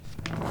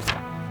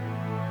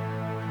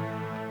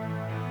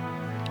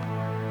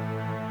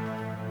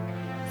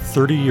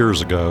30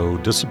 years ago,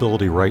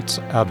 disability rights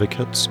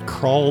advocates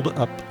crawled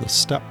up the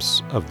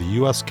steps of the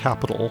U.S.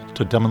 Capitol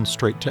to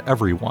demonstrate to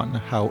everyone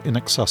how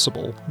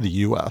inaccessible the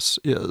U.S.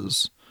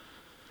 is.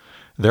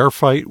 Their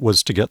fight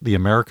was to get the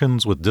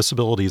Americans with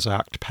Disabilities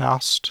Act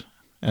passed,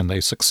 and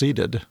they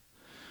succeeded.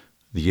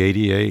 The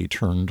ADA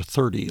turned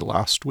 30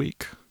 last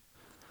week.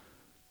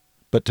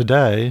 But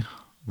today,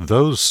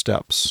 those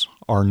steps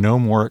are no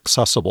more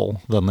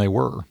accessible than they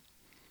were.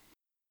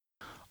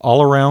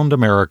 All around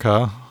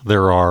America,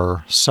 there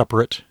are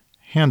separate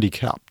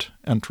handicapped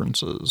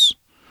entrances.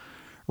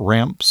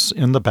 Ramps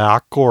in the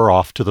back or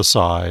off to the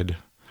side.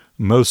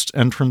 Most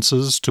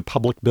entrances to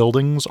public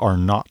buildings are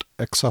not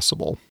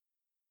accessible.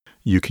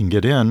 You can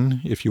get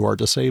in if you are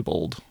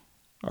disabled,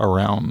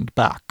 around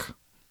back.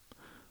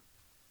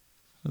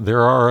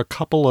 There are a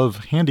couple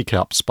of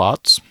handicap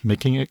spots,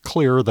 making it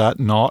clear that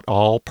not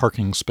all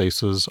parking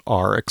spaces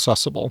are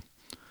accessible.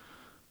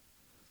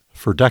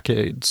 For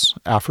decades,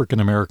 African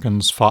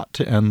Americans fought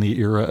to end the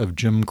era of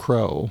Jim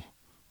Crow,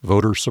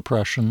 voter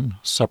suppression,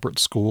 separate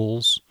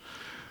schools,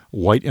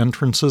 white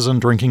entrances and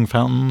drinking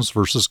fountains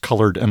versus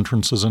colored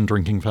entrances and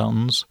drinking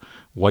fountains,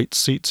 white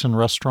seats in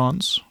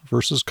restaurants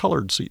versus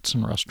colored seats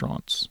in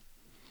restaurants.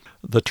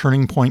 The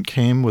turning point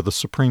came with a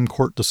Supreme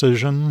Court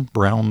decision,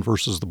 Brown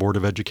versus the Board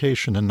of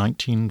Education in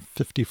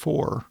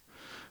 1954.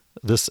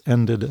 This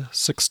ended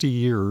 60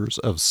 years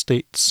of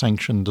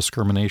state-sanctioned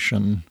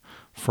discrimination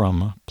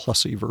from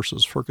Plessy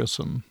versus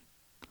Ferguson.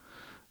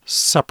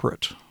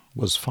 Separate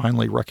was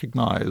finally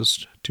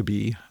recognized to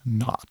be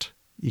not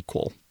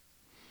equal.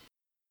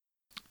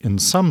 In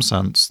some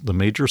sense, the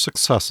major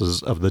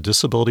successes of the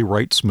disability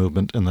rights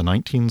movement in the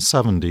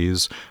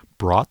 1970s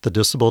brought the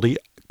disability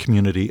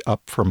community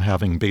up from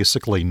having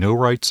basically no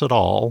rights at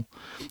all,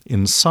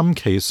 in some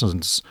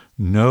cases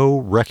no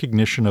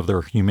recognition of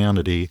their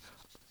humanity,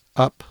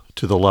 up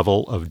to the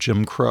level of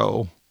Jim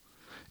Crow.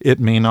 It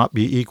may not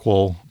be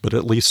equal, but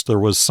at least there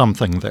was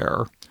something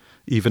there,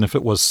 even if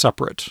it was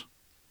separate.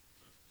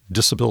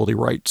 Disability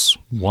Rights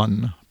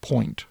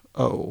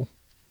 1.0.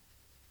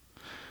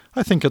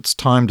 I think it's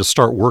time to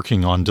start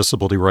working on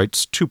Disability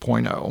Rights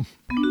 2.0.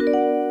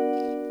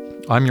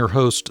 I'm your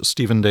host,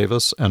 Stephen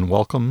Davis, and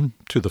welcome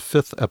to the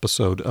 5th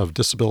episode of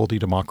Disability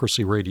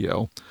Democracy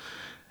Radio.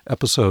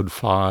 Episode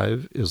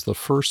 5 is the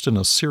first in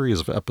a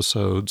series of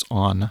episodes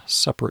on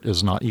Separate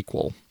is Not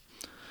Equal.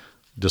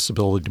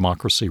 Disability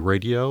Democracy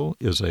Radio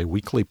is a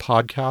weekly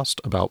podcast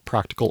about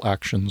practical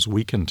actions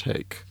we can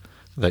take,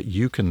 that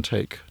you can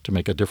take to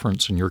make a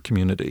difference in your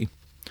community.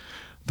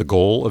 The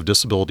goal of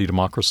Disability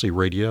Democracy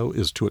Radio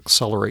is to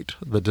accelerate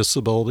the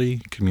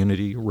disability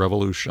community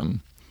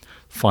revolution.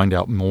 Find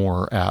out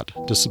more at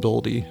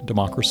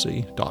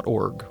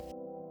disabilitydemocracy.org.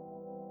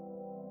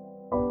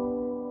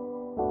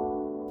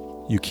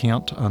 You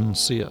can't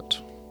unsee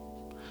it.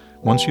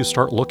 Once you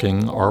start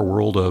looking, our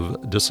world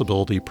of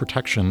disability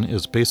protection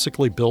is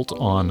basically built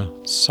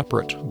on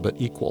separate but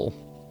equal.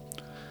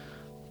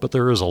 But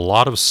there is a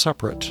lot of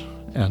separate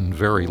and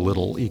very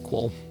little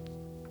equal.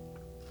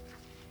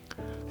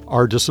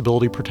 Our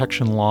disability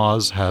protection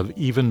laws have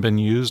even been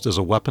used as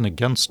a weapon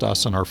against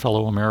us and our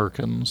fellow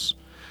Americans.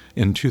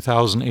 In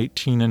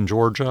 2018 in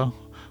Georgia,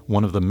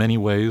 one of the many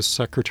ways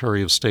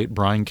Secretary of State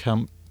Brian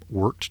Kemp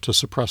worked to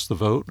suppress the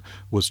vote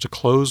was to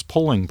close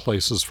polling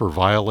places for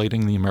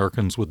violating the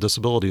Americans with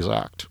Disabilities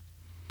Act.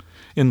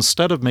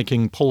 Instead of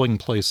making polling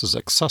places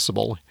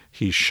accessible,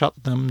 he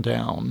shut them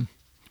down,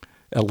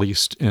 at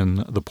least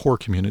in the poor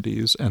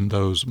communities and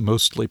those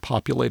mostly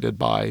populated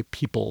by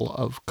people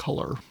of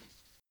color.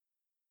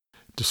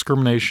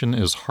 Discrimination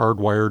is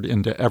hardwired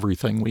into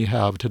everything we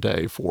have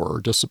today for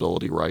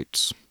disability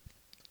rights.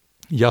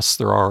 Yes,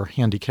 there are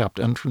handicapped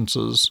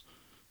entrances,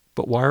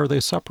 but why are they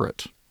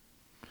separate?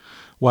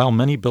 While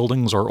many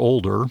buildings are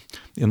older,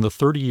 in the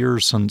 30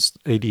 years since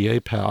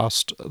ADA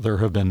passed, there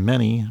have been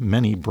many,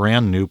 many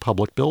brand new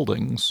public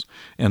buildings,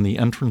 and the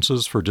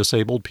entrances for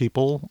disabled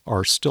people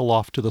are still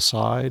off to the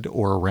side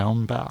or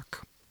around back.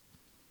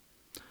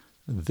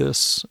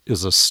 This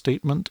is a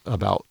statement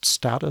about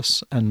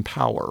status and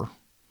power.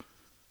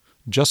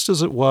 Just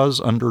as it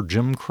was under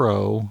Jim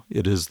Crow,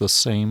 it is the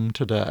same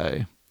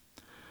today.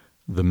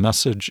 The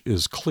message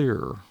is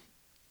clear.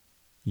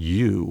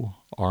 You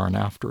are an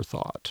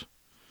afterthought.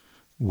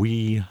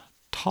 We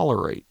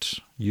tolerate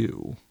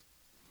you.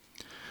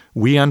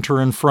 We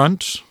enter in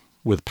front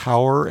with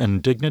power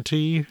and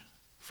dignity.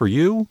 For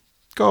you,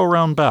 go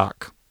around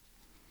back.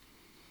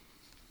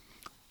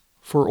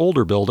 For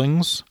older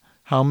buildings,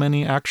 how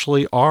many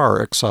actually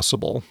are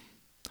accessible?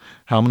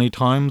 How many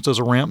times does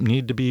a ramp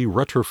need to be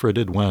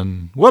retrofitted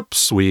when,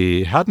 whoops,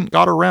 we hadn't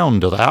got around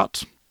to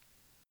that?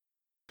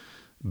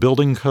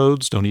 Building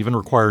codes don't even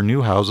require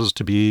new houses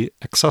to be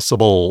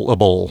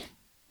accessible,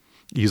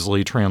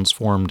 easily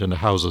transformed into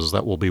houses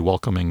that will be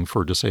welcoming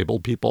for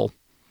disabled people.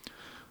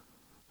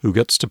 Who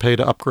gets to pay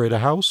to upgrade a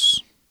house?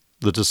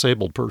 The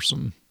disabled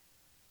person.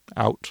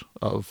 Out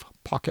of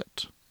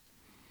pocket.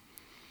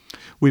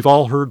 We've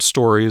all heard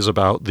stories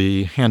about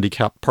the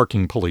handicapped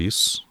parking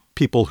police,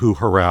 People who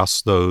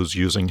harass those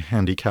using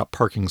handicapped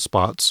parking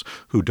spots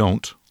who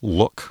don't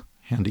look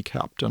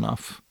handicapped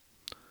enough.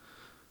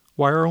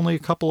 Why are only a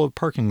couple of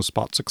parking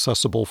spots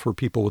accessible for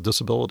people with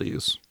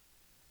disabilities?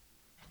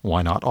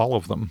 Why not all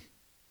of them?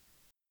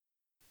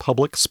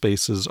 Public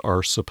spaces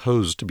are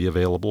supposed to be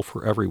available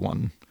for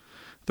everyone.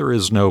 There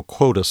is no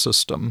quota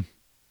system,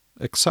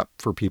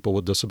 except for people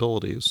with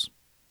disabilities.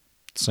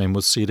 Same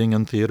with seating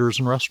in theaters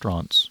and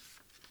restaurants.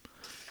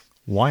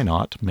 Why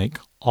not make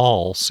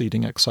all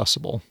seating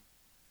accessible?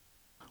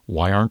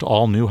 Why aren't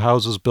all new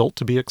houses built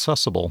to be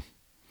accessible?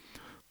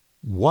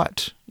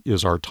 What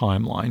is our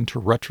timeline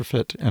to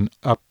retrofit and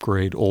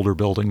upgrade older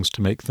buildings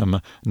to make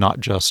them not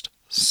just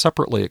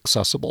separately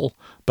accessible,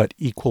 but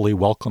equally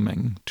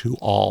welcoming to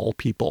all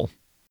people?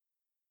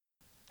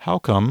 How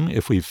come,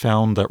 if we've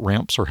found that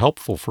ramps are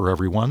helpful for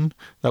everyone,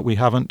 that we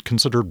haven't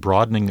considered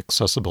broadening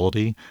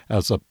accessibility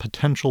as a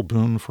potential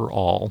boon for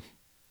all?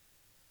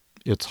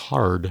 It's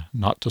hard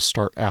not to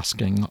start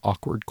asking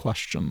awkward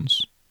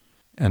questions,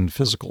 and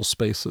physical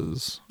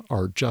spaces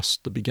are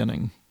just the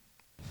beginning.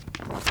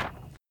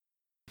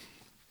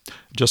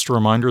 Just a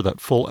reminder that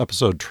full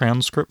episode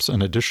transcripts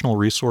and additional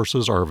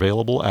resources are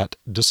available at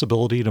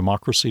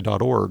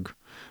disabilitydemocracy.org.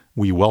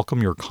 We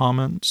welcome your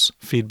comments,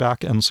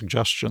 feedback, and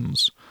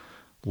suggestions.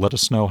 Let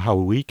us know how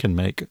we can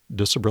make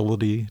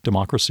Disability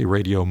Democracy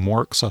Radio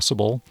more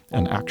accessible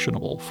and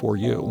actionable for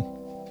you.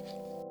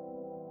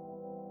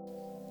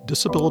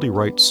 Disability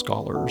rights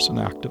scholars and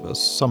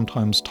activists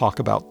sometimes talk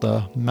about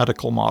the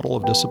medical model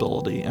of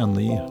disability and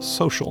the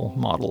social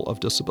model of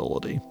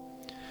disability.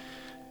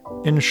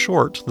 In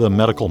short, the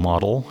medical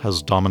model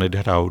has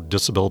dominated how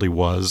disability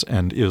was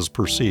and is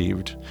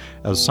perceived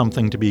as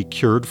something to be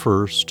cured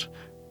first,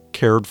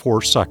 cared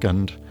for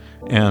second,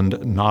 and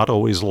not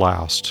always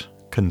last,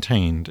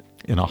 contained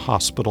in a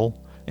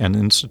hospital, an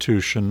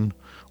institution,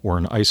 or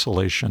in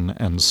isolation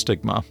and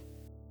stigma.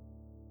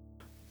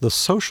 The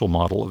social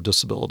model of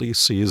disability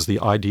sees the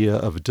idea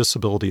of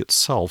disability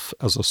itself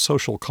as a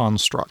social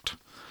construct,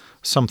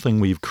 something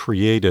we've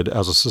created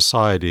as a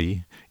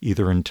society,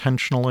 either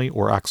intentionally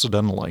or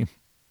accidentally.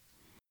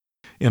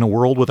 In a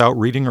world without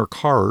reading or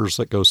cars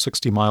that go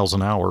 60 miles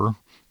an hour,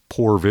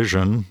 poor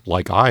vision,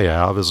 like I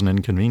have, is an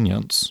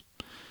inconvenience.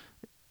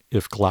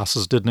 If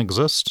glasses didn't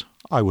exist,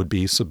 I would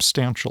be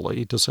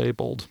substantially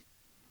disabled.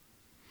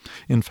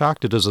 In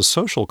fact, it is a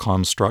social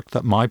construct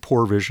that my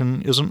poor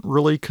vision isn't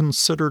really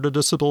considered a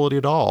disability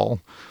at all,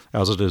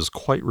 as it is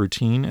quite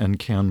routine and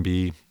can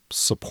be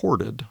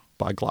supported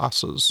by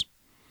glasses.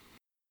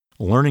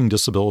 Learning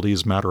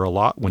disabilities matter a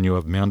lot when you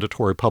have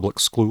mandatory public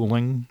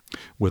schooling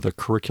with a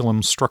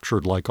curriculum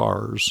structured like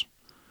ours.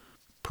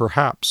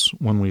 Perhaps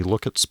when we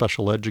look at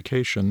special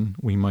education,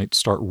 we might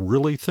start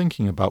really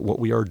thinking about what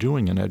we are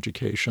doing in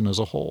education as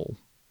a whole.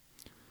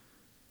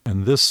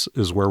 And this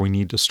is where we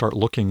need to start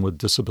looking with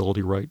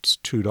Disability Rights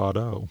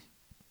 2.0.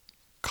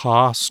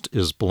 Cost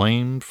is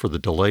blamed for the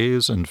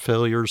delays and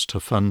failures to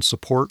fund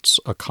supports,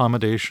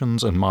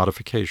 accommodations, and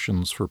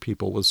modifications for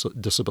people with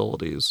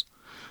disabilities.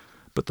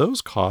 But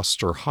those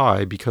costs are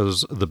high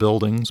because the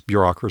buildings,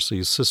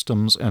 bureaucracies,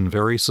 systems, and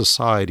very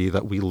society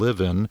that we live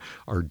in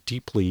are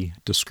deeply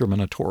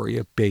discriminatory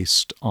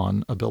based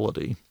on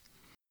ability.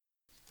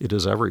 It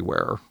is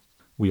everywhere.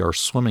 We are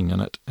swimming in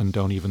it and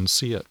don't even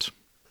see it.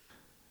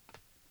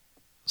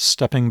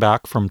 Stepping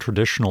back from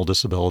traditional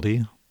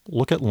disability,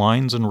 look at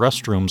lines in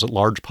restrooms at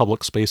large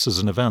public spaces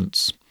and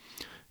events.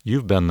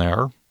 You've been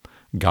there.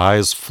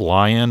 Guys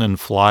fly in and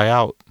fly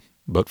out.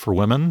 But for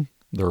women,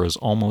 there is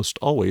almost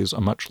always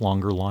a much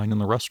longer line in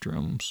the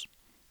restrooms.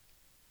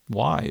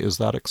 Why is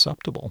that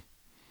acceptable?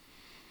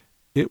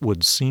 It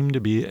would seem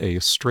to be a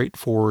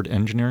straightforward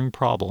engineering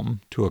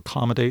problem to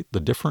accommodate the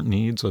different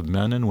needs of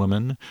men and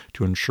women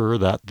to ensure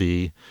that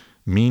the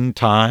mean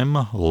time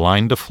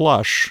line to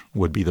flush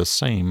would be the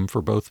same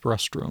for both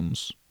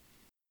restrooms.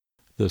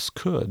 This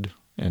could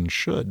and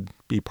should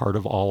be part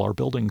of all our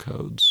building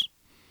codes.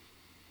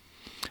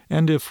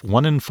 And if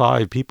 1 in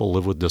 5 people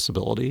live with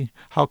disability,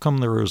 how come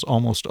there is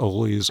almost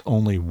always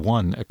only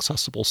one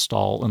accessible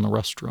stall in the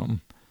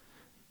restroom?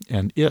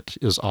 And it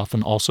is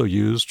often also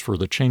used for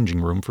the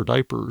changing room for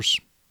diapers.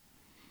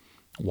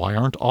 Why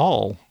aren't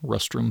all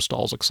restroom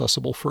stalls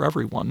accessible for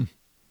everyone?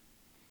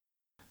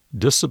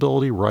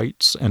 Disability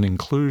rights and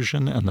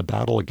inclusion and the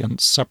battle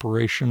against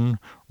separation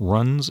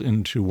runs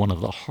into one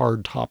of the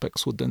hard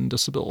topics within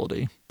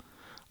disability.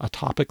 A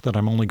topic that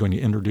I'm only going to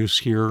introduce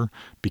here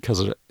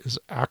because it is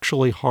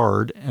actually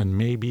hard and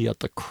may be at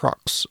the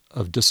crux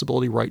of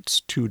Disability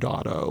Rights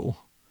 2.0.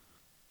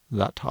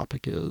 That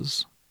topic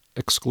is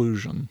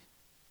exclusion.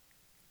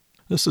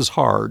 This is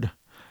hard.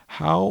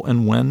 How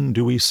and when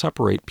do we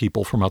separate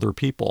people from other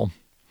people?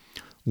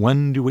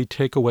 When do we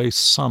take away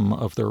some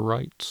of their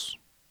rights?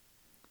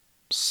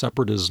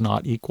 Separate is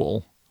not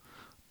equal,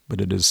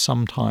 but it is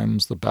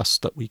sometimes the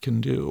best that we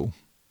can do.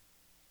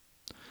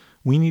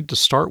 We need to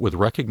start with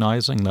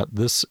recognizing that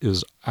this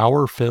is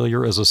our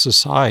failure as a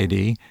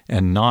society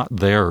and not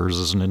theirs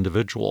as an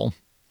individual.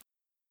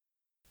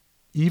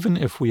 Even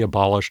if we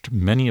abolished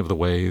many of the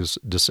ways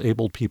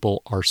disabled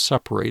people are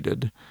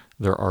separated,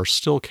 there are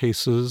still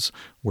cases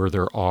where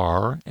there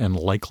are, and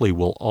likely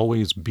will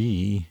always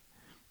be,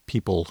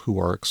 people who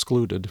are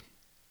excluded.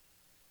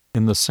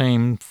 In the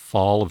same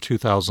fall of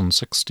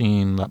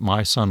 2016 that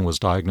my son was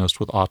diagnosed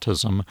with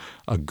autism,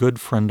 a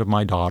good friend of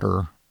my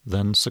daughter,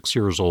 then 6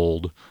 years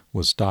old,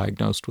 was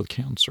diagnosed with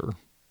cancer.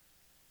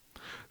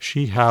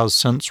 She has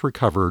since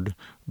recovered,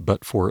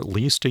 but for at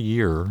least a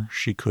year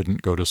she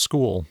couldn't go to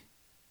school.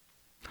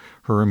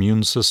 Her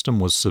immune system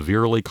was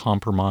severely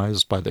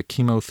compromised by the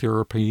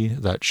chemotherapy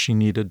that she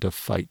needed to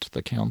fight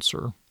the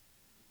cancer.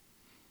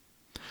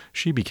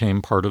 She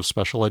became part of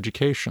special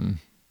education.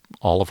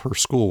 All of her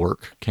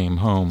schoolwork came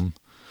home.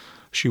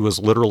 She was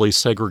literally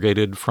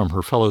segregated from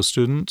her fellow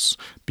students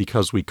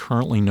because we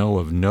currently know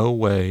of no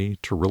way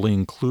to really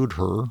include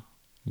her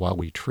while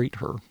we treat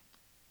her.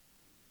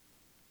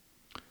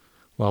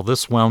 Well,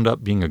 this wound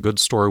up being a good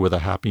story with a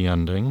happy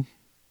ending,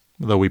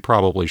 though we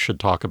probably should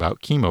talk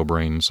about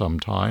ChemoBrain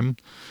sometime.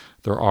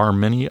 There are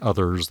many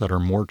others that are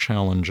more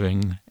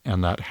challenging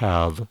and that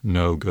have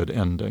no good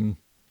ending.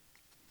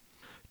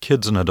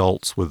 Kids and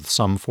adults with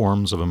some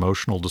forms of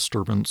emotional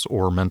disturbance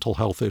or mental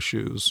health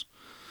issues,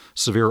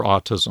 severe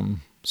autism,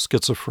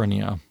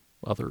 schizophrenia,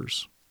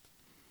 others.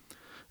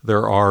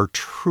 There are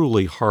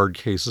truly hard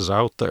cases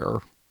out there.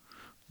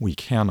 We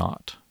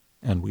cannot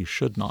and we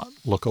should not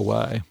look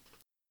away.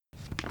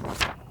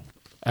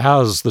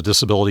 As the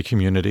disability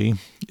community,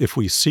 if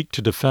we seek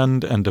to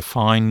defend and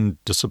define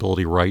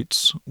disability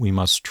rights, we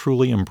must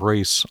truly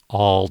embrace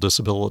all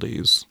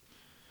disabilities.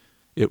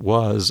 It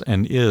was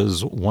and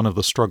is one of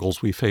the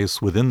struggles we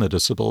face within the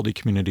disability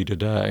community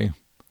today,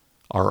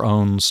 our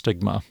own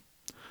stigma,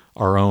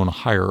 our own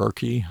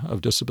hierarchy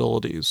of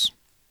disabilities.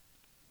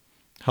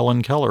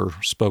 Helen Keller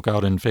spoke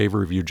out in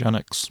favor of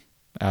eugenics,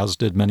 as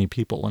did many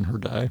people in her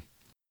day.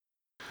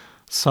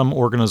 Some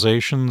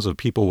organizations of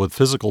people with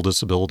physical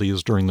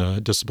disabilities during the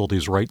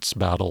disabilities rights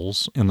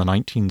battles in the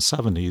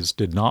 1970s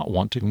did not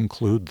want to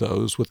include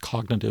those with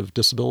cognitive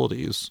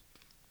disabilities.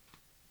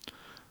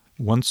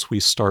 Once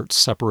we start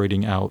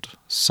separating out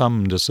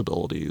some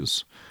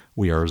disabilities,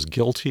 we are as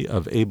guilty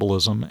of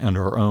ableism and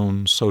our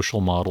own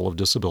social model of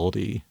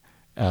disability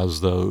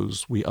as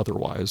those we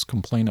otherwise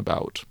complain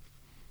about.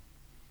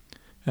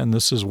 And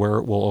this is where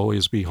it will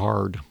always be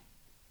hard.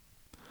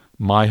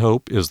 My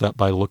hope is that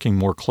by looking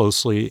more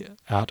closely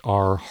at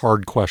our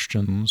hard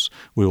questions,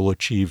 we will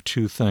achieve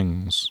two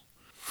things.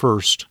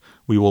 First,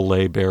 we will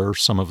lay bare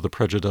some of the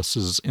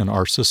prejudices in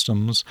our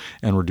systems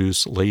and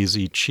reduce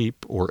lazy,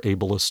 cheap, or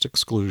ableist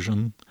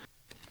exclusion.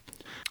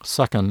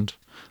 Second,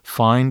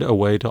 find a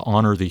way to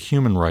honor the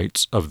human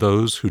rights of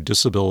those whose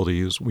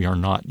disabilities we are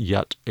not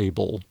yet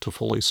able to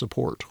fully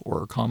support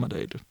or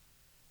accommodate.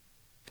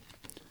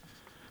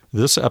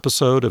 This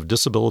episode of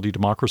Disability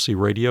Democracy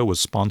Radio was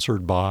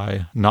sponsored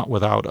by Not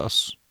Without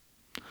Us.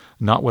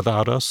 Not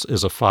Without Us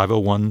is a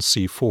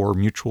 501c4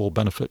 mutual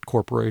benefit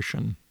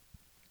corporation.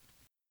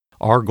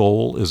 Our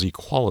goal is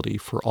equality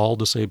for all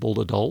disabled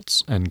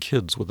adults and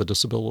kids with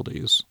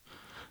disabilities.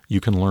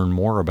 You can learn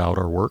more about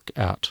our work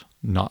at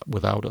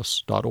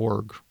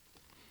notwithoutus.org.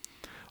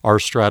 Our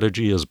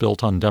strategy is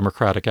built on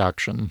democratic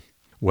action,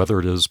 whether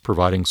it is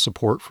providing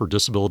support for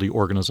disability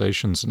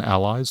organizations and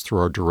allies through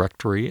our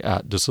directory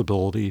at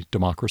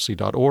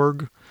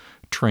disabilitydemocracy.org,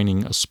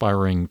 training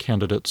aspiring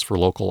candidates for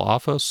local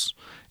office,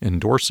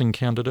 endorsing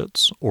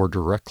candidates, or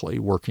directly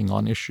working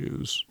on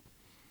issues.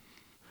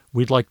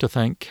 We'd like to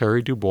thank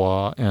Carrie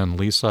Dubois and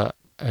Lisa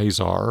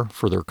Azar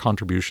for their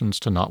contributions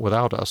to Not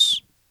Without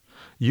Us.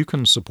 You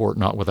can support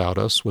Not Without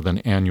Us with an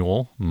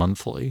annual,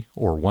 monthly,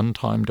 or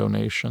one-time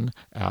donation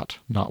at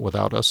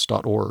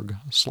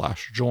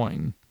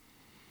notwithoutus.org/join.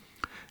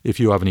 If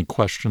you have any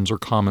questions or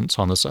comments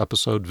on this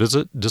episode,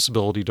 visit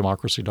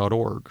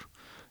disabilitydemocracy.org.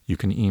 You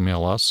can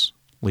email us,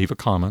 leave a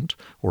comment,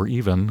 or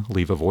even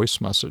leave a voice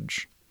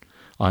message.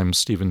 I'm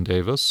Stephen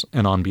Davis,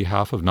 and on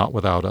behalf of Not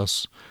Without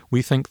Us,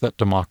 we think that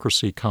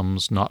democracy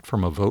comes not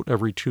from a vote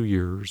every 2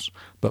 years,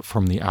 but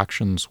from the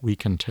actions we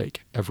can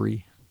take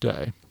every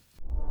day.